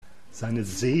Seine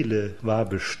Seele war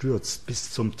bestürzt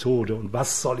bis zum Tode. Und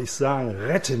was soll ich sagen?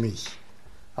 Rette mich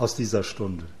aus dieser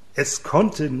Stunde. Es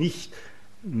konnte nicht,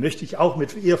 möchte ich auch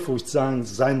mit Ehrfurcht sagen,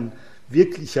 sein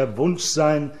wirklicher Wunsch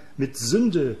sein, mit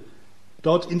Sünde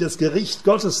dort in das Gericht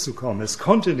Gottes zu kommen. Es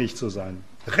konnte nicht so sein.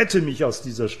 Rette mich aus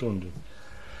dieser Stunde.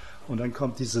 Und dann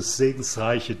kommt dieses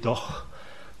segensreiche Doch.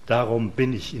 Darum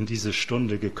bin ich in diese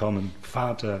Stunde gekommen.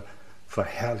 Vater,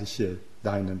 verherrliche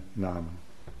deinen Namen.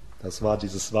 Das war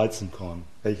dieses Weizenkorn,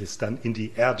 welches dann in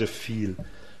die Erde fiel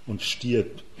und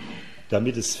stirbt,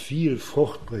 damit es viel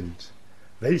Frucht bringt.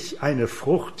 Welch eine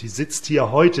Frucht, die sitzt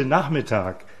hier heute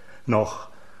Nachmittag noch.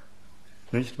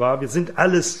 Nicht wahr? Wir sind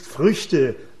alles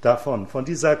Früchte davon, von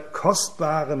dieser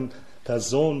kostbaren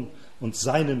Person und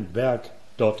seinem Werk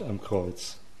dort am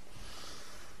Kreuz.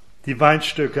 Die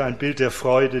Weinstöcke, ein Bild der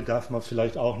Freude, darf man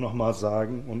vielleicht auch nochmal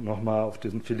sagen und nochmal auf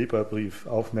den Philipperbrief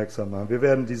aufmerksam machen. Wir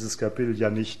werden dieses Kapitel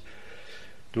ja nicht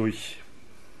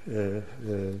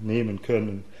durchnehmen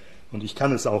können. Und ich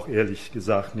kann es auch ehrlich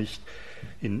gesagt nicht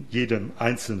in jedem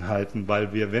Einzelheiten,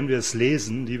 weil wenn wir es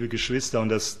lesen, liebe Geschwister, und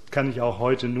das kann ich auch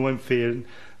heute nur empfehlen,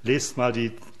 lest mal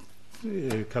die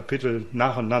Kapitel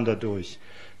nacheinander durch.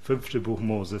 5. Buch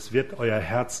Mose, es wird euer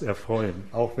Herz erfreuen,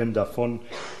 auch wenn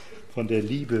von der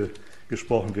Liebe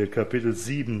gesprochen wird. Kapitel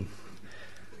 7,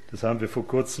 das haben wir vor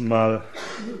kurzem mal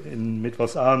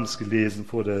mittwochsabends gelesen,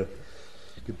 vor der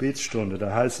Gebetsstunde.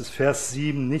 Da heißt es, Vers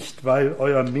 7, nicht weil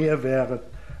euer mehr wäret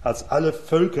als alle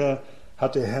Völker,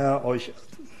 hat der Herr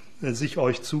sich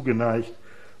euch zugeneigt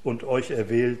und euch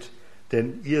erwählt,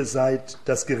 denn ihr seid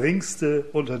das Geringste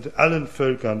unter allen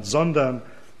Völkern, sondern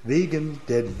wegen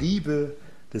der Liebe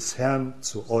des Herrn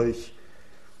zu euch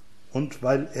und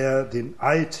weil er den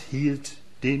Eid hielt,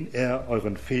 den er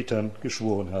euren Vätern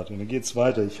geschworen hat. Und dann geht es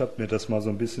weiter, ich habe mir das mal so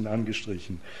ein bisschen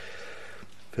angestrichen.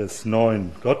 Vers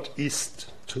 9, Gott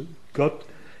ist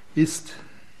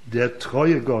der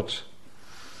treue Gott,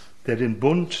 der den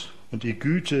Bund und die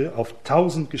Güte auf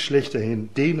 1000 Geschlechter hin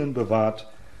denen bewahrt,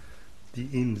 die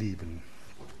ihn lieben.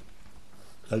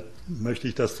 Vielleicht möchte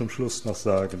ich das zum Schluss noch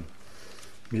sagen.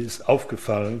 Mir ist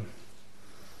aufgefallen,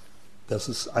 dass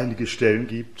es einige Stellen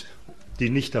gibt, die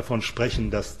nicht davon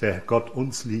sprechen, dass der Gott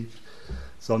uns liebt,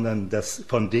 sondern dass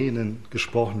von denen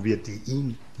gesprochen wird, die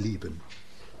ihn lieben.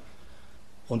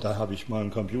 Und da habe ich mal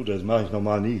einen Computer, das mache ich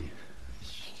normal nie.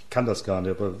 Ich kann das gar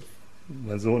nicht, aber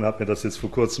mein Sohn hat mir das jetzt vor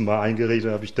kurzem mal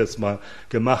eingeredet, habe ich das mal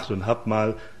gemacht und habe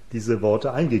mal diese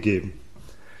Worte eingegeben.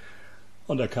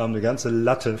 Und da kam eine ganze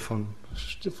Latte von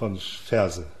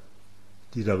Verse,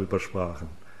 die darüber sprachen,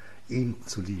 ihn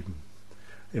zu lieben.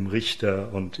 Im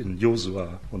Richter und in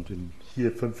Josua und in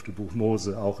hier 5. Buch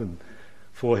Mose, auch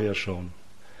vorher schon.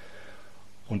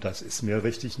 Und das ist mir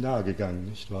richtig nahe gegangen,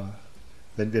 nicht wahr?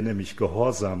 Wenn wir nämlich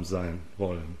gehorsam sein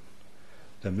wollen,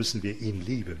 dann müssen wir ihn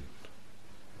lieben.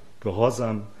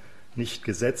 Gehorsam nicht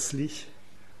gesetzlich,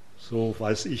 so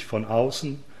weiß ich von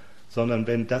außen, sondern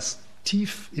wenn das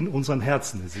tief in unseren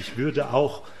Herzen ist. Ich würde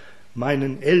auch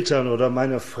meinen Eltern oder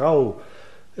meiner Frau,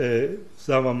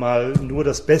 sagen wir mal, nur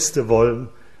das Beste wollen,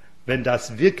 wenn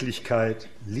das Wirklichkeit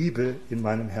Liebe in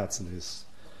meinem Herzen ist.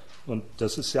 Und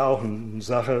das ist ja auch eine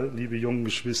Sache, liebe jungen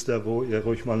Geschwister, wo ihr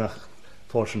ruhig mal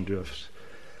nachforschen dürft.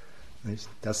 Nicht?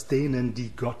 Dass denen,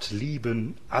 die Gott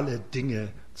lieben, alle Dinge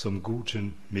zum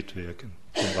Guten mitwirken,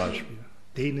 zum Beispiel.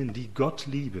 Denen, die Gott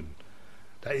lieben,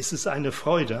 da ist es eine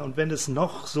Freude. Und wenn es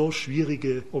noch so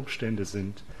schwierige Umstände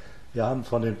sind, wir haben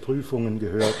von den Prüfungen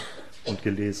gehört und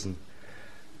gelesen,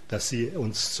 dass sie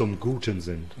uns zum Guten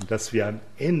sind und dass wir am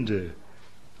Ende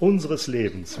unseres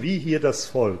Lebens, wie hier das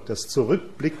Volk, das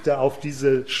zurückblickte auf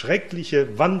diese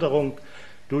schreckliche Wanderung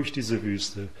durch diese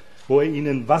Wüste, wo er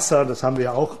ihnen Wasser, das haben wir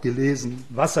ja auch gelesen,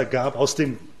 Wasser gab aus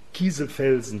dem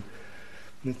Kieselfelsen,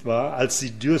 nicht wahr, als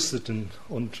sie dürsteten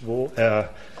und wo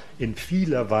er in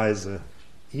vieler Weise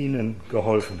ihnen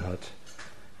geholfen hat.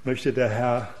 Möchte der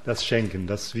Herr das schenken,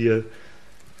 dass wir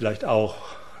vielleicht auch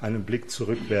einen Blick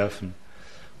zurückwerfen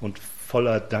und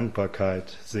voller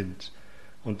Dankbarkeit sind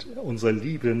und unsere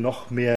Liebe noch mehr